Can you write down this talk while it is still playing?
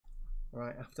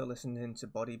Right, after listening to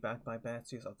Body Bag by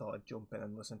Beartooth, I thought I'd jump in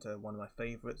and listen to one of my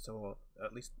favourites, or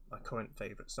at least my current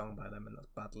favourite song by them, and that's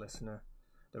Bad Listener.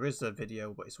 There is a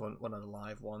video, but it's one of the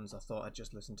live ones. I thought I'd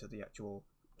just listen to the actual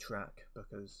track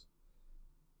because,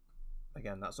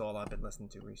 again, that's all I've been listening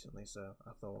to recently, so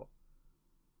I thought,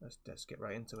 let's get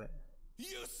right into it.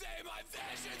 You say my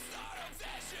vision's not a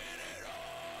vision at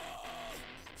all.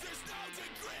 There's no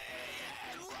degree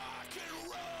in rock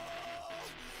and roll.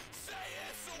 Say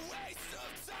it's a waste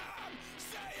of time.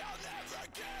 Say I'll never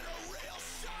get a real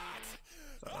shot.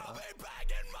 I'll be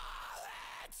banging my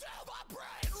head till my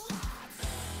brain rots.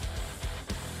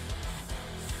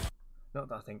 Not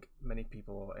that I think many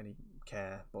people or any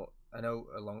care, but I know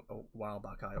a while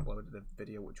back I uploaded a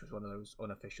video which was one of those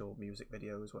unofficial music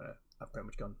videos where I've pretty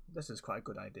much gone, this is quite a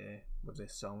good idea with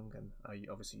this song, and I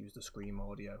obviously used the Scream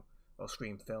audio or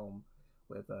Scream film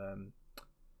with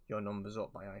Your Number's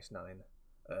Up by Ice Nine.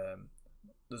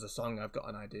 There's a song I've got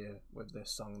an idea with this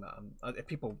song that if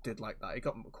people did like that, it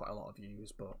got quite a lot of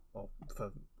views, but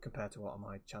compared to a lot of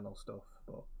my channel stuff,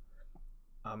 but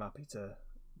I'm happy to.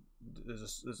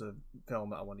 There's a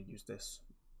film that I want to use this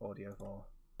audio for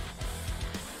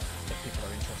if people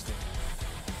are interested.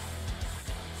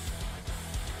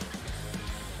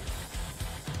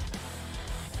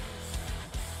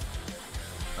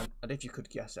 And if you could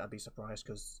guess it, I'd be surprised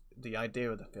because the idea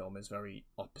of the film is very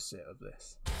opposite of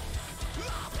this.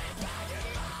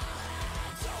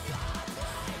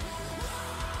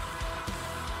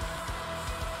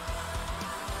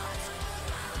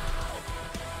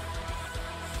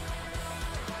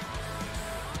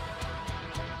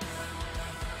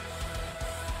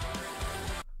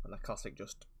 Classic,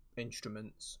 just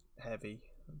instruments, heavy,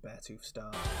 Beartooth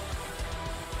style.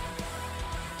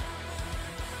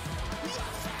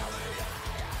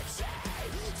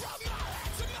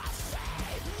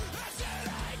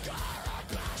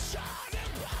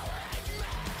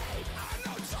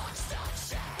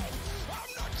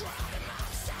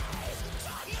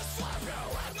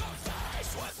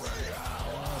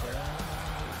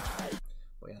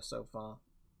 But yeah, so far,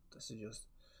 this is just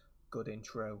good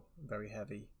intro, very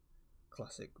heavy.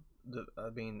 Classic. I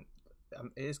mean,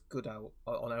 it is good out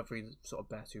on every sort of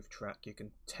Beartooth track. You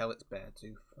can tell it's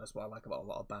Beartooth. That's what I like about a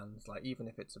lot of bands. Like, even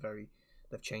if it's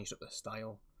they've changed up the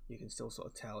style, you can still sort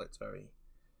of tell it's very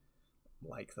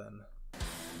like them. No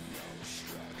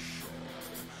structure,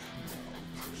 no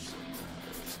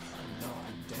prisoners. I'm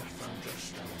not deaf, I'm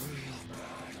just a real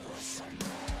bad listener.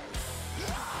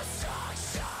 No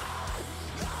structure,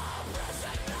 no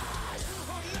prisoners.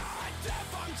 I'm not deaf,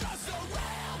 I'm just a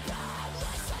real bad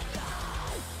listener.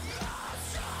 No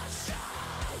structure,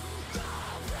 no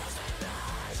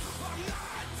prisoners. I'm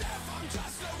not deaf, I'm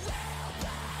just a real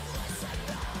bad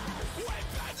listener. We've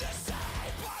been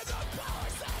deceived by the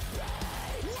powers that be.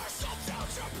 We're so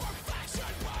future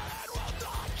perfection, but it will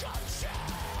not come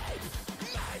cheap.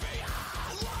 Maybe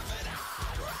I'll love it,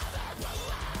 I'd rather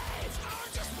believe. I'm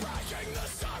just breaking the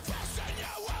surface and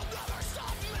you will never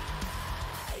stop me.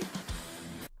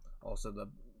 Also,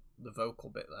 the vocal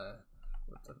bit there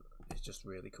is just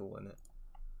really cool, isn't it?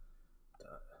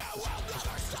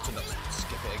 Just enough to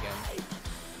skip it again.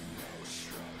 No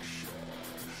structure,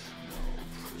 no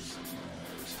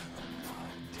prisoners. I'm not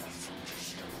deaf, I'm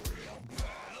just a real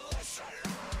bad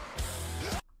listener.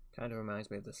 Kind of reminds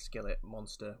me of the Skillet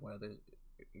Monster, where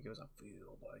he goes, "I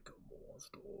feel like a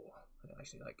monster," and it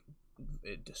actually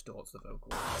it distorts the vocal.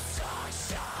 No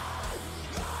structure,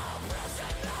 no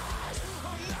prisoners.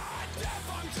 I'm not deaf,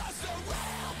 I'm just a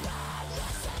real bad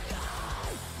listener.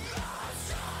 No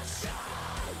structure,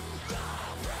 no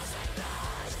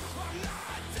prisoners. I'm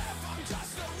not deaf, I'm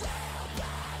just a real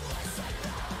bad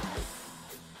listener.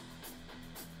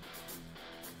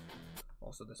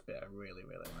 Also, this bit I really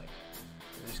like,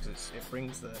 just because it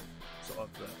brings the sort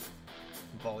of the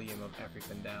volume of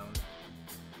everything down,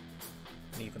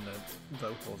 and even the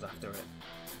vocals after it.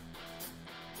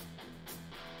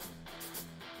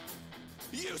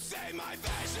 You say my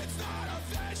vision's not a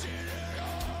vision at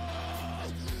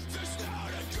all. There's no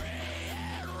degree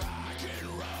in rock and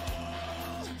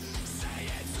roll. Say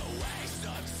it's a waste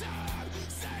of time.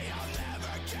 Say I'll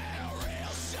never get a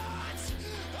real shot.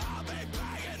 I'll be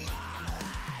banging my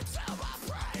head till my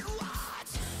brain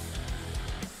rots.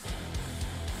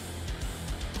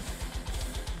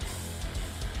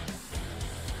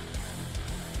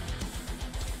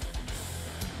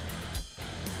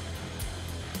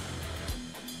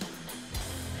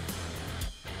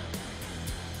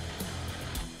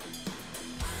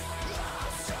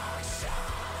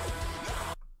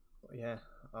 Yeah,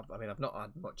 I mean, I've not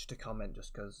had much to comment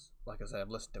just because, like I said, I've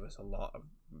listened to this a lot. I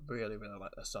really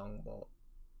like the song, but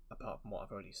apart from what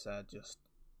I've already said, just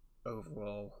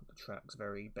overall the track's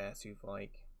very Beartooth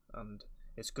like, and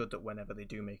it's good that whenever they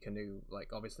do make a new, like,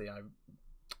 obviously I'm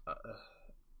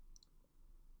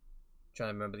trying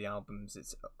to remember the albums.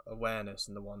 It's Awareness,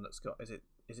 and the one that's got, is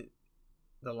it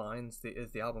the Lines?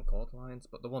 Is the album called Lines?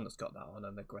 But the one that's got that on,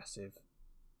 and Aggressive,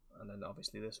 and then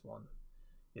obviously this one,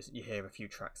 is you hear a few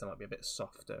tracks that might be a bit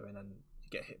softer, and then you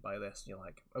get hit by this, and you're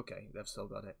like, okay, they've still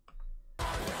got it.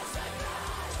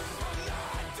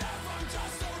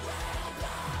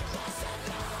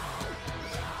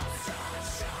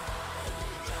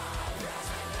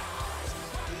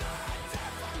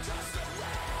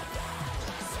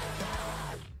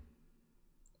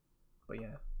 But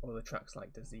yeah, all the tracks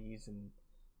like Disease, and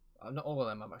not all of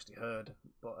them I've actually heard,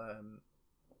 but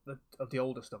of the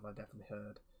older stuff I've definitely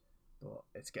heard. But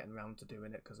it's getting around to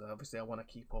doing it because obviously I want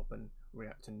to keep up and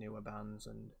react to newer bands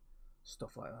and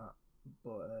stuff like that.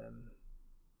 But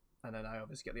and then I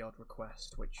obviously get the odd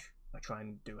request, which I try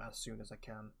and do as soon as I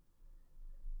can,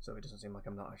 so it doesn't seem like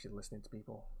I'm not actually listening to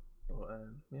people. But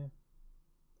yeah,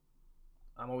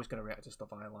 I'm always going to react to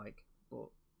stuff I like, but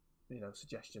you know,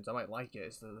 suggestions, I might like it.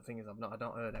 It's the thing is, I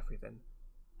don't heard everything.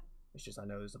 It's just I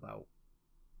know there's about,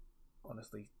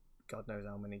 honestly, God knows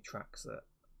how many tracks that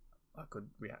I could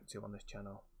react to on this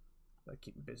channel. That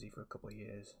keep me busy for a couple of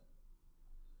years.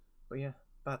 But yeah,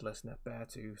 Bad Listener,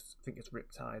 Beartooth. I think it's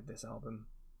Riptide, this album.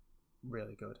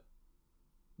 Really good.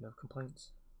 No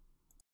complaints.